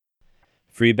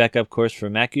Free backup course for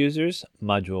Mac users,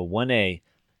 Module 1A,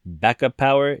 Backup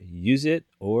Power, use it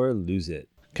or lose it.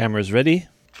 Cameras ready?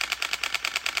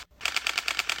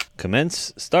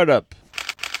 Commence startup.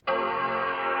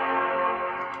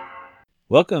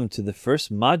 Welcome to the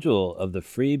first module of the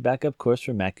free backup course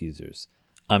for Mac users.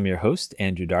 I'm your host,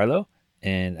 Andrew Darlow,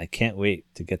 and I can't wait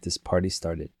to get this party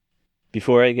started.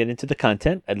 Before I get into the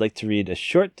content, I'd like to read a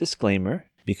short disclaimer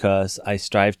because I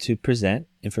strive to present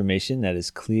information that is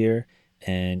clear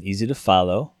and easy to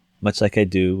follow, much like I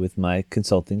do with my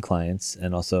consulting clients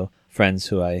and also friends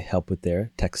who I help with their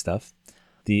tech stuff.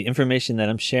 The information that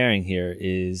I'm sharing here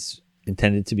is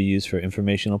intended to be used for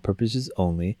informational purposes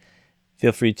only.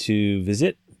 Feel free to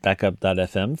visit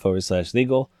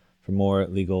backup.fm/legal for more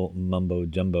legal mumbo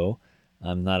jumbo.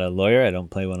 I'm not a lawyer. I don't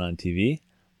play one on TV,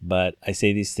 but I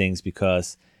say these things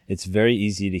because it's very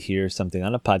easy to hear something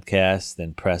on a podcast,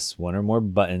 then press one or more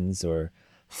buttons or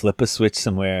flip a switch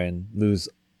somewhere and lose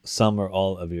some or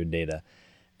all of your data.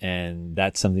 And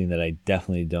that's something that I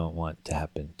definitely don't want to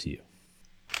happen to you.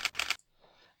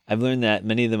 I've learned that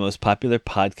many of the most popular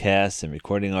podcasts and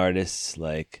recording artists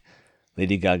like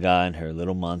Lady Gaga and her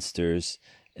Little Monsters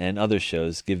and other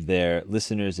shows give their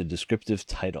listeners a descriptive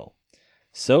title.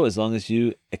 So as long as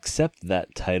you accept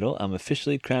that title, I'm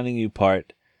officially crowning you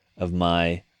part of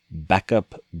my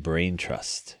backup brain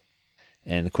trust.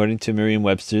 And according to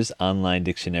Merriam-Webster's online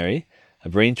dictionary, a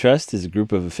brain trust is a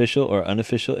group of official or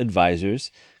unofficial advisors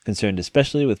concerned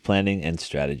especially with planning and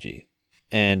strategy.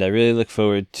 And I really look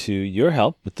forward to your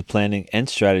help with the planning and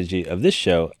strategy of this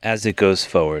show as it goes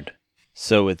forward.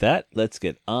 So with that, let's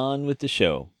get on with the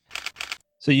show.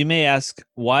 So you may ask,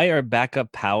 why are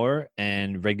backup power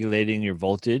and regulating your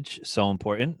voltage so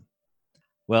important?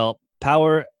 Well,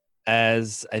 power,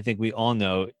 as I think we all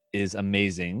know, is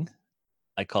amazing.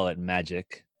 I call it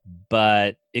magic,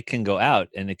 but it can go out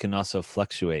and it can also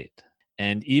fluctuate.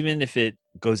 And even if it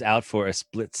goes out for a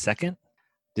split second,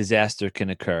 disaster can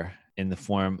occur in the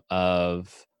form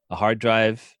of a hard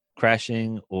drive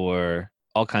crashing or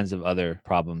all kinds of other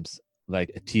problems,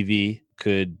 like a TV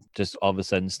could just all of a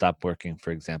sudden stop working,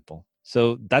 for example.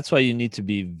 So that's why you need to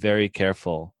be very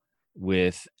careful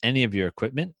with any of your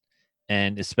equipment,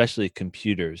 and especially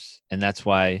computers. And that's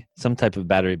why some type of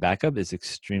battery backup is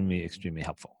extremely, extremely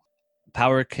helpful.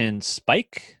 Power can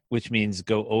spike, which means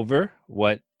go over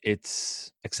what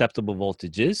its acceptable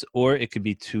voltage is, or it could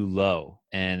be too low.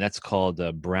 And that's called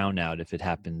a brownout if it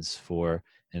happens for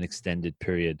an extended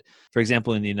period. For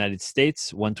example, in the United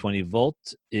States, 120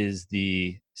 volt is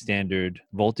the standard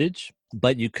voltage,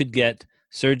 but you could get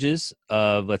surges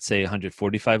of, let's say,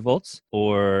 145 volts,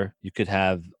 or you could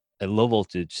have a low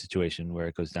voltage situation where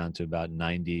it goes down to about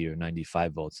 90 or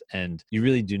 95 volts. And you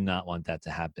really do not want that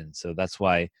to happen. So that's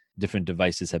why different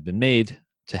devices have been made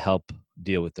to help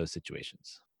deal with those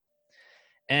situations.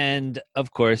 And of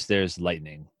course, there's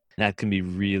lightning. That can be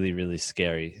really, really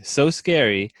scary. So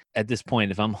scary at this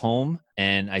point, if I'm home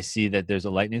and I see that there's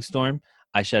a lightning storm,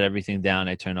 I shut everything down.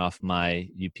 I turn off my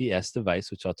UPS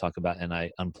device, which I'll talk about, and I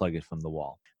unplug it from the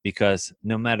wall. Because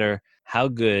no matter how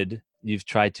good you've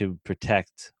tried to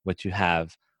protect what you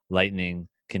have, lightning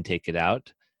can take it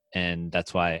out. And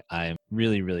that's why I'm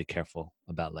really, really careful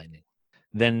about lightning.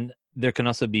 Then there can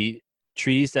also be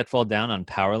trees that fall down on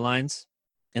power lines,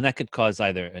 and that could cause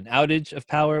either an outage of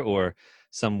power or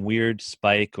some weird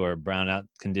spike or brownout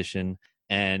condition.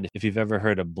 And if you've ever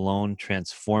heard a blown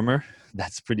transformer,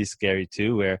 that's pretty scary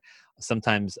too, where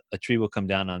sometimes a tree will come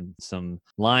down on some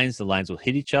lines, the lines will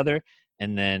hit each other,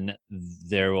 and then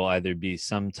there will either be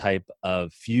some type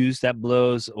of fuse that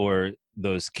blows, or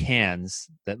those cans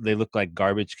that they look like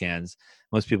garbage cans.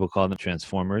 Most people call them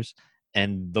transformers,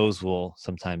 and those will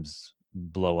sometimes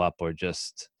blow up or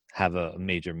just have a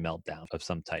major meltdown of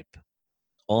some type.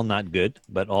 All not good,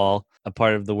 but all a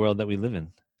part of the world that we live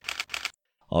in.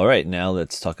 All right, now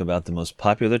let's talk about the most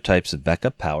popular types of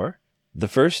backup power. The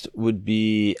first would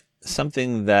be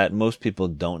something that most people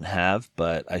don't have,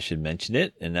 but I should mention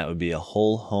it, and that would be a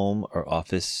whole home or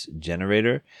office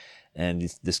generator.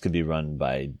 And this could be run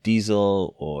by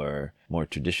diesel or more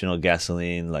traditional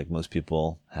gasoline like most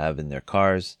people have in their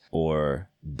cars, or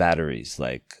batteries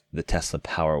like the Tesla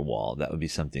Powerwall. That would be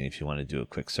something, if you want to do a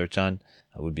quick search on,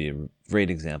 that would be a great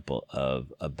example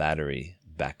of a battery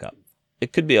backup.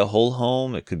 It could be a whole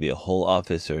home, it could be a whole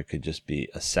office, or it could just be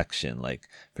a section, like,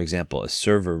 for example, a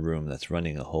server room that's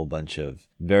running a whole bunch of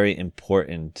very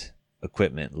important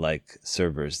equipment like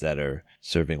servers that are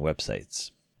serving websites.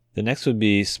 The next would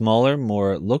be smaller,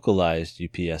 more localized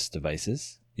UPS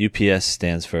devices. UPS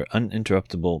stands for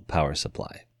uninterruptible power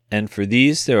supply. And for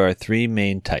these, there are three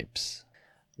main types.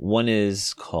 One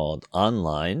is called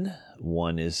online,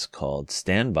 one is called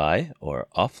standby or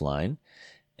offline,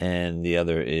 and the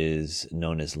other is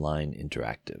known as line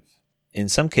interactive. In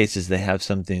some cases, they have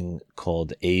something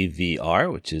called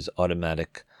AVR, which is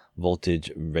automatic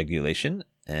voltage regulation,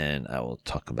 and I will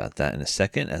talk about that in a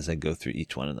second as I go through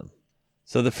each one of them.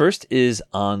 So the first is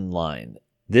online.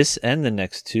 This and the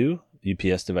next two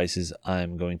UPS devices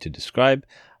I'm going to describe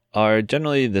are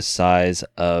generally the size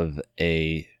of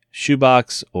a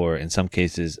shoebox, or in some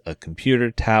cases a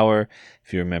computer tower.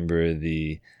 If you remember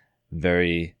the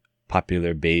very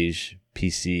popular beige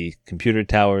PC computer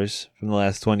towers from the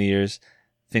last 20 years,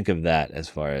 think of that as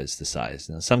far as the size.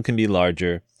 Now, some can be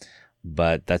larger,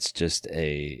 but that's just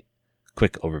a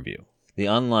quick overview. The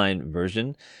online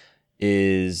version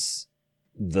is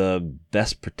the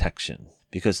best protection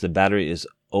because the battery is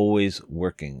always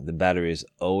working. The battery is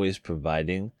always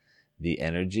providing the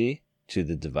energy to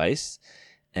the device.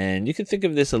 And you can think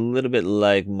of this a little bit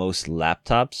like most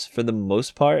laptops. For the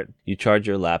most part, you charge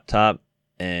your laptop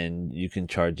and you can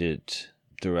charge it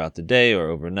throughout the day or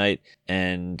overnight,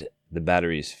 and the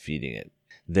battery is feeding it.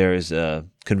 There's a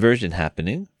conversion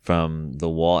happening from the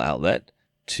wall outlet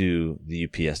to the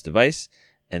UPS device,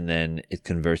 and then it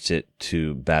converts it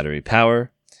to battery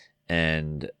power,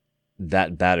 and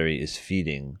that battery is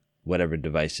feeding whatever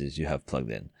devices you have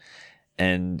plugged in.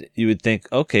 And you would think,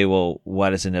 okay, well, why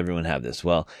doesn't everyone have this?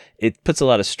 Well, it puts a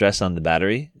lot of stress on the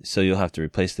battery, so you'll have to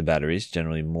replace the batteries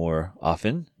generally more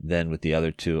often than with the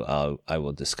other two I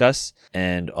will discuss.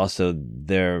 And also,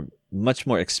 they're much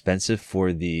more expensive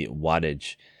for the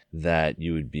wattage that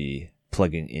you would be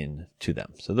plugging in to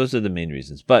them. So those are the main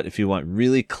reasons. But if you want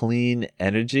really clean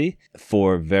energy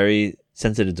for very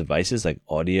sensitive devices like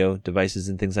audio devices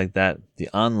and things like that, the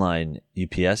online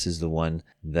UPS is the one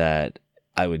that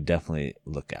I would definitely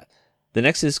look at. The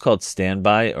next is called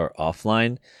standby or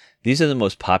offline. These are the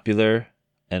most popular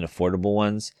and affordable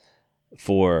ones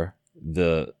for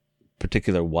the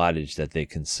particular wattage that they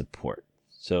can support.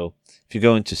 So if you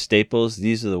go into Staples,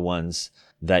 these are the ones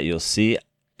that you'll see.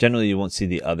 Generally, you won't see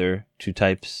the other two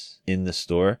types in the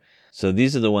store. So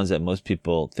these are the ones that most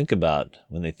people think about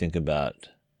when they think about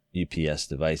UPS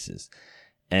devices.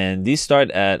 And these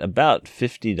start at about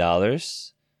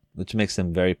 $50, which makes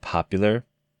them very popular.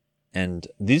 And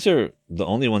these are the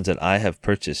only ones that I have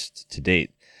purchased to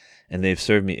date, and they've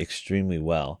served me extremely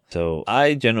well. So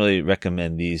I generally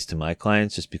recommend these to my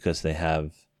clients just because they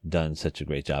have done such a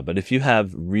great job. But if you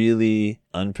have really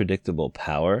unpredictable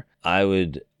power, I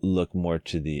would look more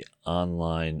to the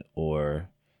online or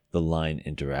the line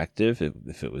interactive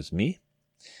if it was me.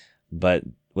 But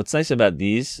what's nice about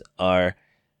these are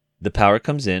the power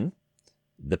comes in,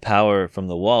 the power from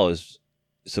the wall is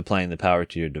supplying the power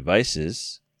to your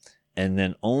devices, and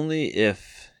then only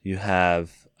if you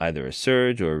have either a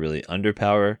surge or a really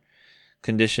underpower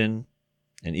condition,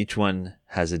 and each one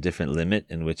has a different limit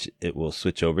in which it will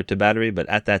switch over to battery, but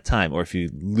at that time, or if you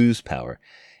lose power,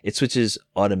 it switches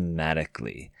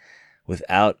automatically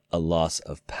without a loss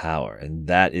of power. And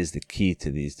that is the key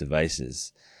to these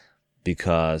devices,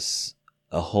 because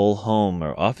a whole home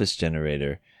or office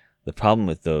generator, the problem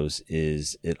with those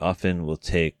is it often will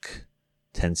take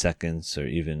 10 seconds or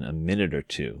even a minute or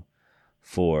two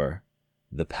for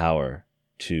the power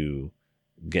to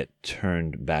get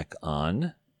turned back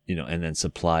on, and then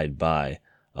supplied by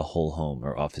a whole home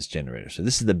or office generator. So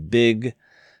this is the big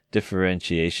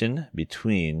differentiation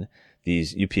between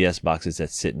these UPS boxes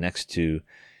that sit next to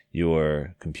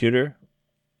your computer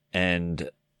and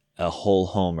a whole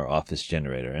home or office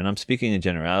generator. And I'm speaking in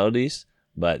generalities,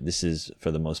 but this is,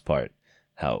 for the most part,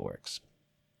 how it works.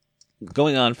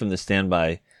 Going on from the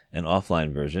standby and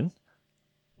offline version,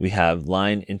 we have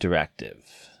line interactive.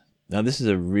 Now, this is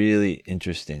a really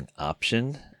interesting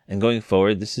option. And going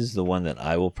forward, this is the one that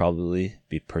I will probably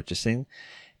be purchasing.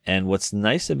 And what's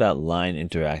nice about line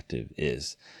interactive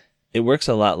is it works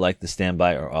a lot like the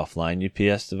standby or offline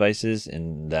UPS devices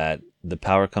in that the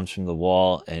power comes from the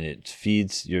wall and it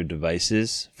feeds your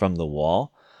devices from the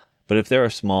wall. But if there are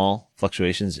small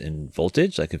fluctuations in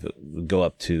voltage, like if it would go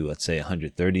up to, let's say,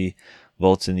 130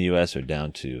 volts in the US or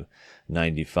down to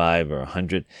 95 or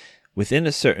 100, within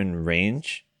a certain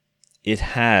range, it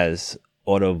has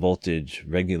auto voltage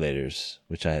regulators,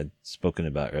 which I had spoken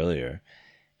about earlier,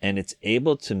 and it's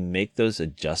able to make those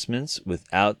adjustments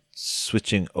without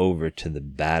switching over to the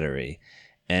battery.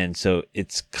 And so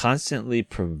it's constantly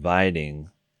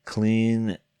providing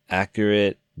clean,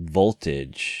 accurate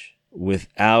voltage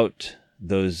without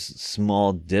those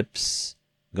small dips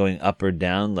going up or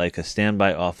down like a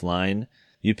standby offline.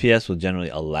 UPS will generally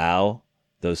allow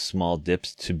those small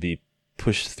dips to be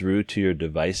pushed through to your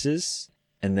devices.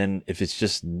 And then if it's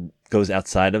just goes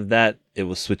outside of that, it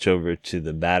will switch over to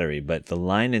the battery. But the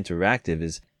Line Interactive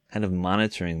is kind of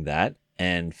monitoring that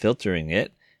and filtering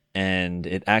it. And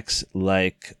it acts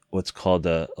like what's called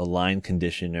a line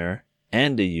conditioner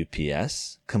and a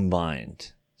UPS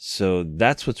combined. So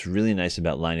that's what's really nice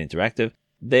about Line Interactive.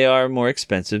 They are more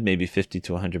expensive, maybe 50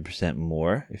 to 100%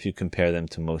 more if you compare them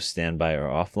to most standby or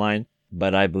offline.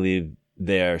 But I believe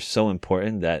they are so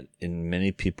important that in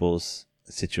many people's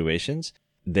situations,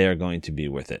 they are going to be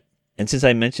worth it. And since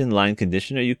I mentioned line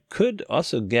conditioner, you could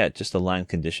also get just a line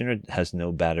conditioner that has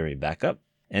no battery backup.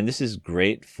 And this is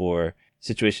great for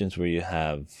situations where you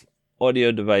have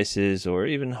audio devices or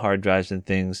even hard drives and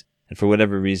things. And for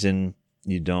whatever reason,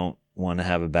 you don't want to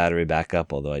have a battery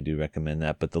backup, although I do recommend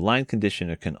that. But the line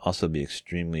conditioner can also be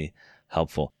extremely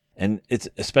helpful. And it's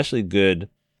especially good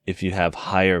if you have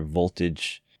higher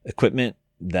voltage equipment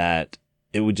that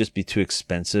it would just be too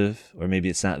expensive, or maybe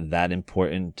it's not that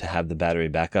important to have the battery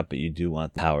backup, but you do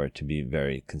want power to be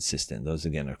very consistent. Those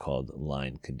again are called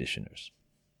line conditioners.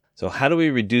 So how do we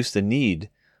reduce the need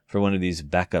for one of these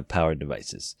backup power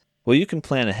devices? Well, you can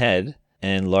plan ahead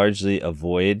and largely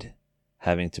avoid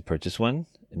having to purchase one,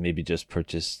 and maybe just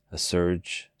purchase a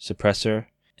surge suppressor.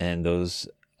 And those,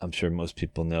 I'm sure most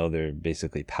people know, they're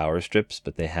basically power strips,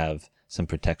 but they have some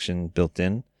protection built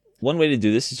in. One way to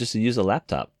do this is just to use a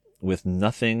laptop with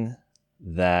nothing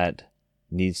that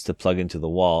needs to plug into the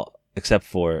wall except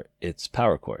for its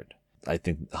power cord. I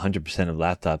think 100% of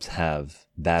laptops have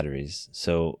batteries,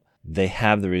 so they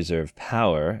have the reserve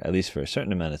power, at least for a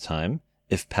certain amount of time.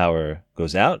 If power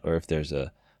goes out or if there's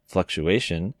a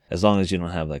fluctuation, as long as you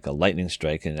don't have like a lightning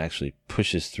strike and it actually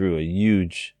pushes through a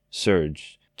huge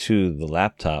surge to the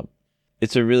laptop,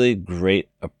 it's a really great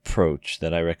approach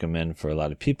that I recommend for a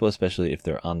lot of people, especially if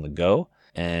they're on the go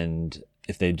and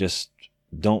if they just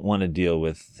don't want to deal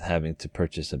with having to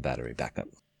purchase a battery backup.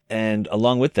 And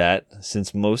along with that,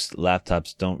 since most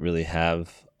laptops don't really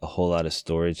have a whole lot of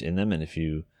storage in them, and if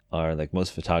you are like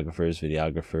most photographers,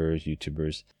 videographers,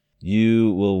 YouTubers,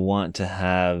 you will want to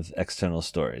have external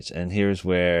storage. And here's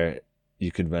where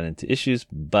you could run into issues.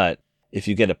 But if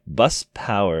you get a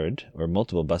bus-powered or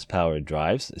multiple bus-powered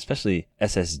drives, especially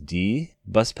SSD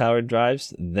bus-powered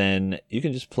drives, then you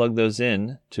can just plug those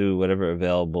in to whatever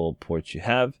available ports you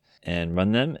have and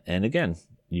run them. And again,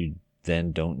 you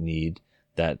then don't need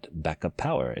that backup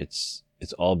power. It's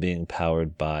all being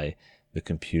powered by the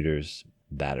computer's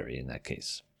battery in that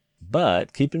case.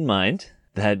 But keep in mind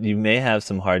that you may have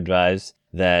some hard drives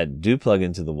that do plug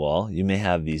into the wall. You may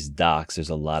have these docks. There's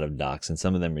a lot of docks, and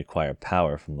some of them require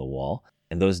power from the wall.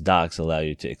 And those docks allow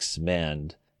you to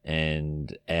expand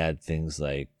and add things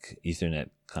like Ethernet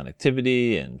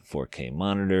connectivity and 4K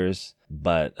monitors.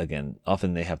 But again,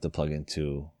 often they have to plug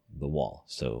into the wall.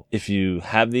 So if you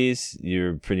have these,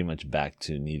 you're pretty much back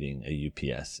to needing a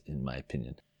UPS, in my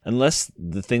opinion. Unless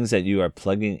the things that you are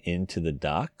plugging into the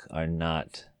dock are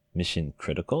not mission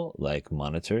critical, like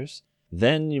monitors,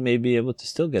 then you may be able to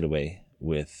still get away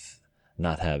with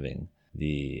not having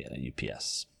the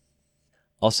UPS.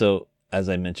 Also, as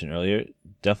I mentioned earlier,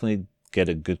 definitely get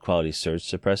a good quality surge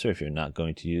suppressor if you're not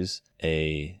going to use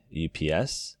a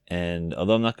UPS. And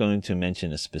although I'm not going to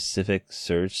mention a specific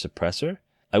surge suppressor,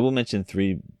 I will mention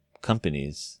 3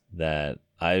 companies that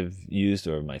I've used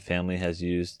or my family has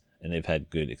used and they've had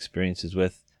good experiences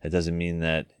with. It doesn't mean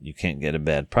that you can't get a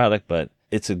bad product, but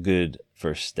it's a good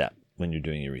first step when you're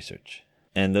doing your research.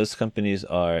 And those companies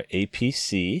are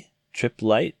APC,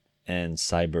 Triplite, and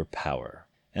CyberPower.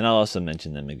 And I'll also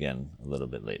mention them again a little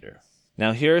bit later.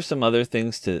 Now, here are some other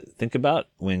things to think about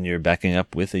when you're backing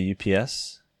up with a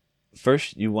UPS.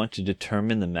 First, you want to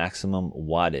determine the maximum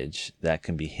wattage that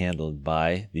can be handled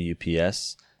by the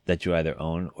UPS that you either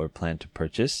own or plan to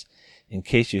purchase in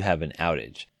case you have an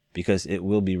outage, because it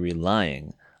will be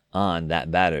relying on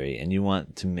that battery, and you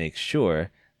want to make sure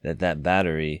that that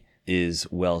battery is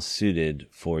well suited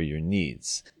for your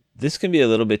needs. This can be a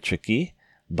little bit tricky,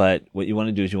 but what you want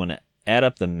to do is you want to add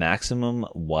up the maximum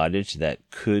wattage that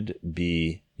could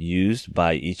be used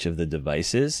by each of the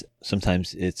devices.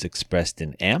 Sometimes it's expressed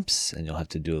in amps, and you'll have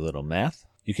to do a little math.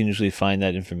 You can usually find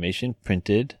that information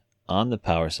printed on the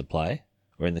power supply,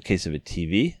 or in the case of a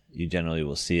TV, you generally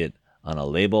will see it on a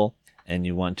label, and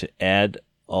you want to add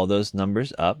all those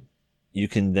numbers up. You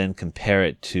can then compare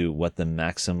it to what the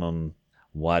maximum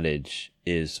wattage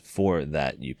is for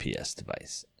that UPS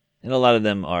device. And a lot of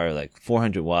them are like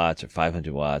 400 watts or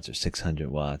 500 watts or 600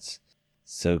 watts.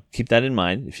 So keep that in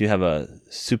mind. If you have a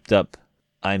souped up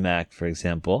iMac, for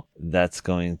example, that's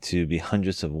going to be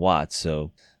hundreds of watts.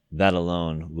 So that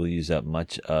alone will use up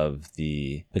much of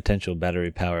the potential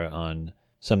battery power on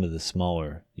some of the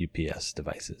smaller UPS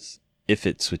devices. if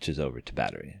it switches over to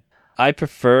battery. I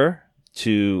prefer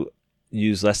to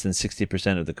use less than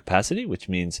 60% of the capacity, which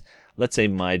means, let's say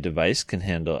my device can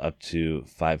handle up to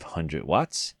 500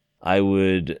 watts. I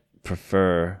would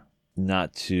prefer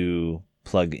not to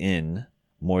plug in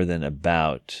more than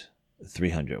about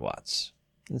 300 watts,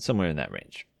 and somewhere in that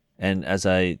range. And as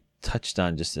I touched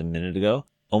on just a minute ago,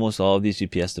 almost all of these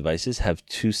UPS devices have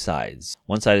two sides.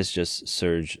 One side is just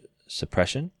surge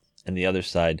suppression, and the other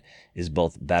side is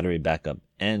both battery backup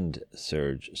and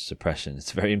surge suppression.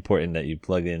 It's very important that you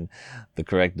plug in the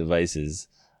correct devices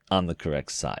on the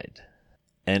correct side.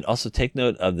 And also take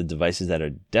note of the devices that are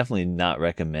definitely not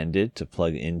recommended to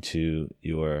plug into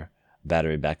your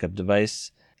battery backup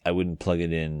device. I wouldn't plug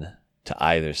it in to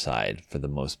either side for the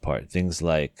most part. Things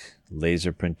like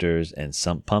laser printers and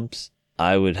sump pumps.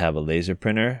 I would have a laser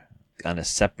printer on a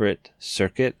separate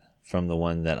circuit from the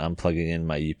one that I'm plugging in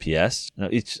my UPS. Now,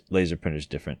 each laser printer is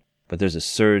different, but there's a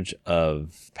surge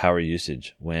of power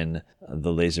usage when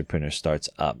the laser printer starts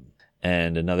up.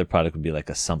 And another product would be like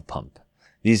a sump pump.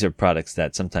 These are products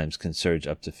that sometimes can surge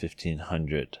up to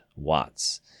 1500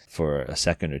 watts for a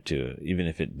second or two. Even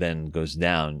if it then goes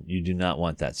down, you do not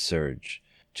want that surge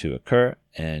to occur,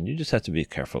 and you just have to be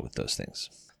careful with those things.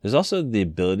 There's also the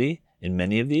ability in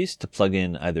many of these to plug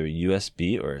in either a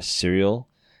USB or a serial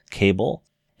cable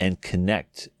and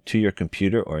connect to your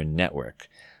computer or a network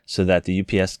so that the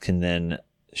UPS can then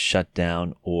shut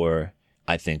down, or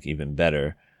I think even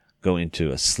better, go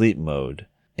into a sleep mode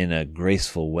in a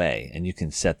graceful way. And you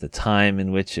can set the time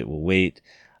in which it will wait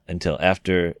until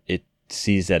after it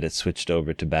sees that it's switched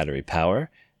over to battery power,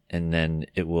 and then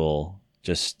it will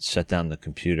just shut down the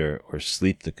computer or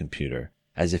sleep the computer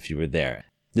as if you were there.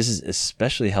 This is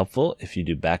especially helpful if you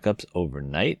do backups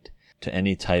overnight to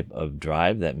any type of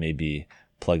drive that may be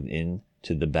plugged in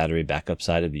to the battery backup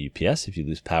side of the UPS. If you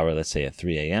lose power, let's say at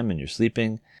 3 a.m. and you're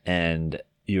sleeping, and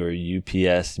your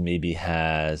UPS maybe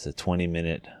has a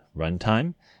 20-minute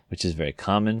runtime, which is very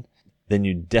common, then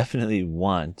you definitely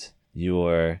want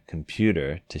your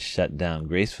computer to shut down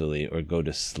gracefully or go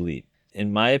to sleep.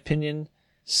 In my opinion,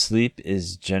 sleep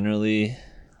is generally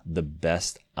the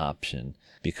best option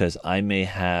because I may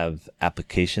have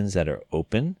applications that are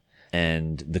open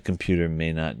and the computer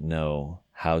may not know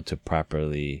how to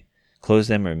properly close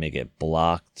them or may get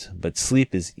blocked, but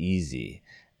sleep is easy.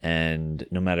 And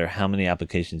no matter how many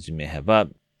applications you may have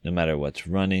up, no matter what's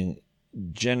running,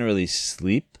 generally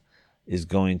sleep is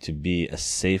going to be a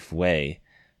safe way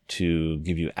to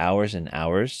give you hours and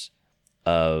hours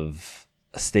of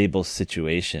a stable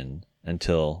situation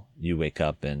until you wake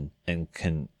up and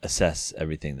can assess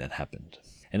everything that happened.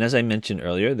 And as I mentioned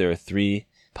earlier, there are 3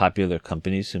 popular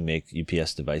companies who make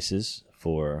UPS devices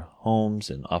for homes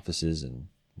and offices and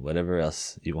whatever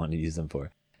else you want to use them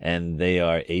for. And they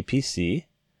are APC,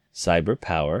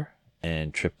 CyberPower,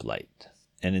 and TripLight.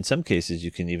 And in some cases,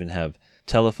 you can even have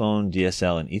telephone,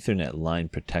 DSL, and Ethernet line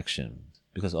protection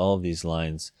because all of these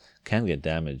lines can get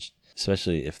damaged,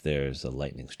 especially if there's a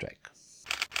lightning strike.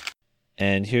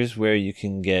 And here's where you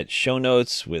can get show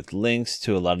notes with links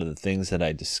to a lot of the things that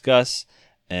I discuss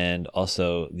and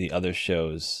also the other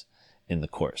shows in the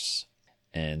course.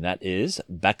 And that is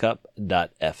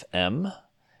backup.fm.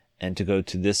 And to go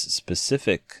to this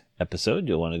specific episode,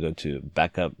 you'll want to go to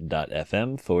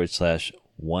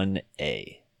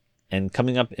backup.fm/1A. And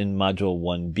coming up in Module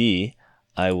 1B,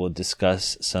 I will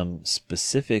discuss some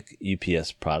specific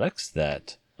UPS products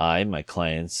that I, my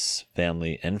clients,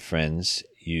 family, and friends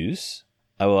use.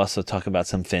 I will also talk about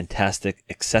some fantastic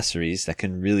accessories that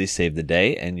can really save the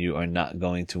day, and you are not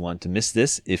going to want to miss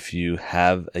this if you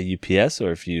have a UPS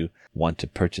or if you want to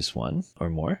purchase one or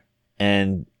more.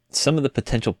 And some of the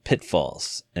potential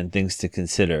pitfalls and things to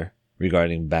consider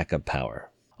regarding backup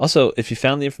power. Also, if you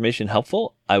found the information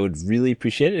helpful, I would really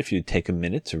appreciate it if you'd take a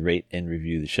minute to rate and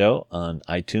review the show on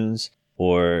iTunes,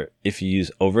 or if you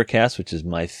use Overcast, which is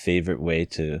my favorite way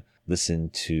to listen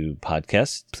to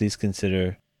podcasts, please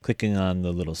consider clicking on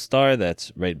the little star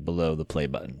that's right below the play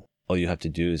button. All you have to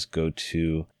do is go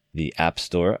to the App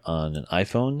Store on an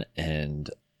iPhone and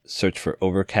search for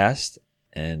Overcast,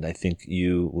 and I think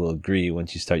you will agree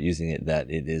once you start using it that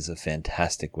it is a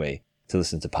fantastic way to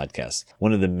listen to podcasts.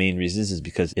 One of the main reasons is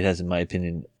because it has, in my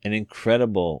opinion, an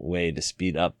incredible way to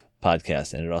speed up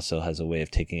podcasts, and it also has a way of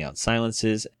taking out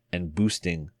silences and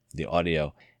boosting the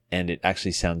audio, and it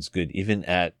actually sounds good even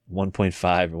at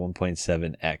 1.5 or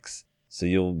 1.7x. So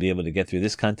you'll be able to get through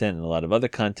this content and a lot of other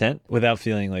content without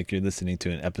feeling like you're listening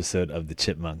to an episode of The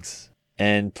Chipmunks.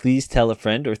 And please tell a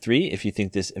friend or 3 if you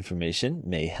think this information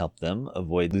may help them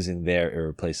avoid losing their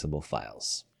irreplaceable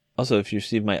files. Also, if you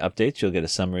receive my updates, you'll get a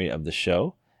summary of the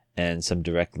show and some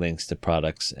direct links to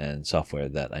products and software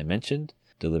that I mentioned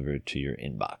delivered to your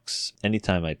inbox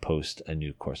anytime I post a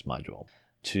new course module.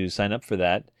 To sign up for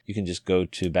that, you can just go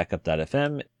to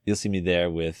backup.fm. You'll see me there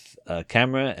with a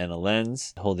camera and a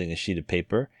lens holding a sheet of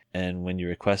paper. And when you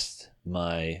request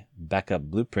my backup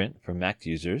blueprint for Mac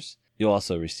users, you'll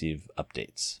also receive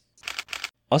updates.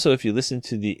 Also, if you listened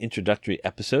to the introductory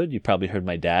episode, you probably heard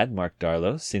my dad, Mark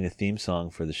Darlow, sing a theme song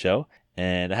for the show.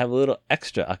 And I have a little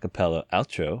extra a cappella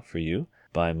outro for you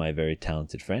by my very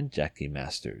talented friend, Jackie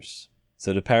Masters.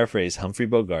 So to paraphrase Humphrey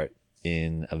Bogart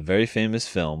in a very famous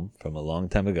film from a long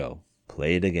time ago,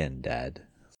 play it again, Dad.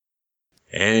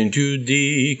 Andrew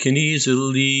D can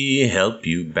easily help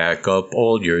you back up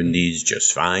all your needs.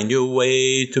 Just find your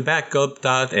way to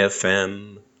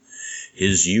backup.fm.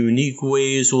 His unique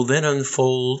ways will then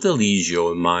unfold. They'll ease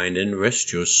your mind and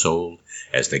rest your soul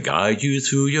as they guide you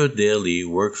through your daily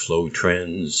workflow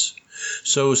trends.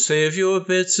 So save your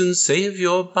bits and save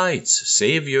your bytes,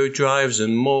 save your drives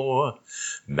and more.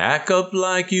 Back up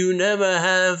like you never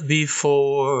have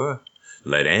before.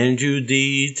 Let Andrew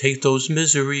D take those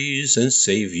miseries and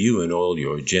save you and all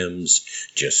your gems.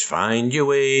 Just find your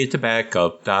way to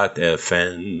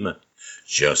backup.fm.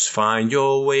 Just find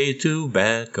your way to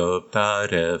backup.fm.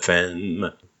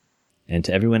 And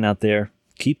to everyone out there,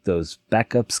 keep those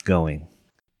backups going.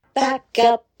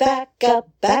 Backup.fm.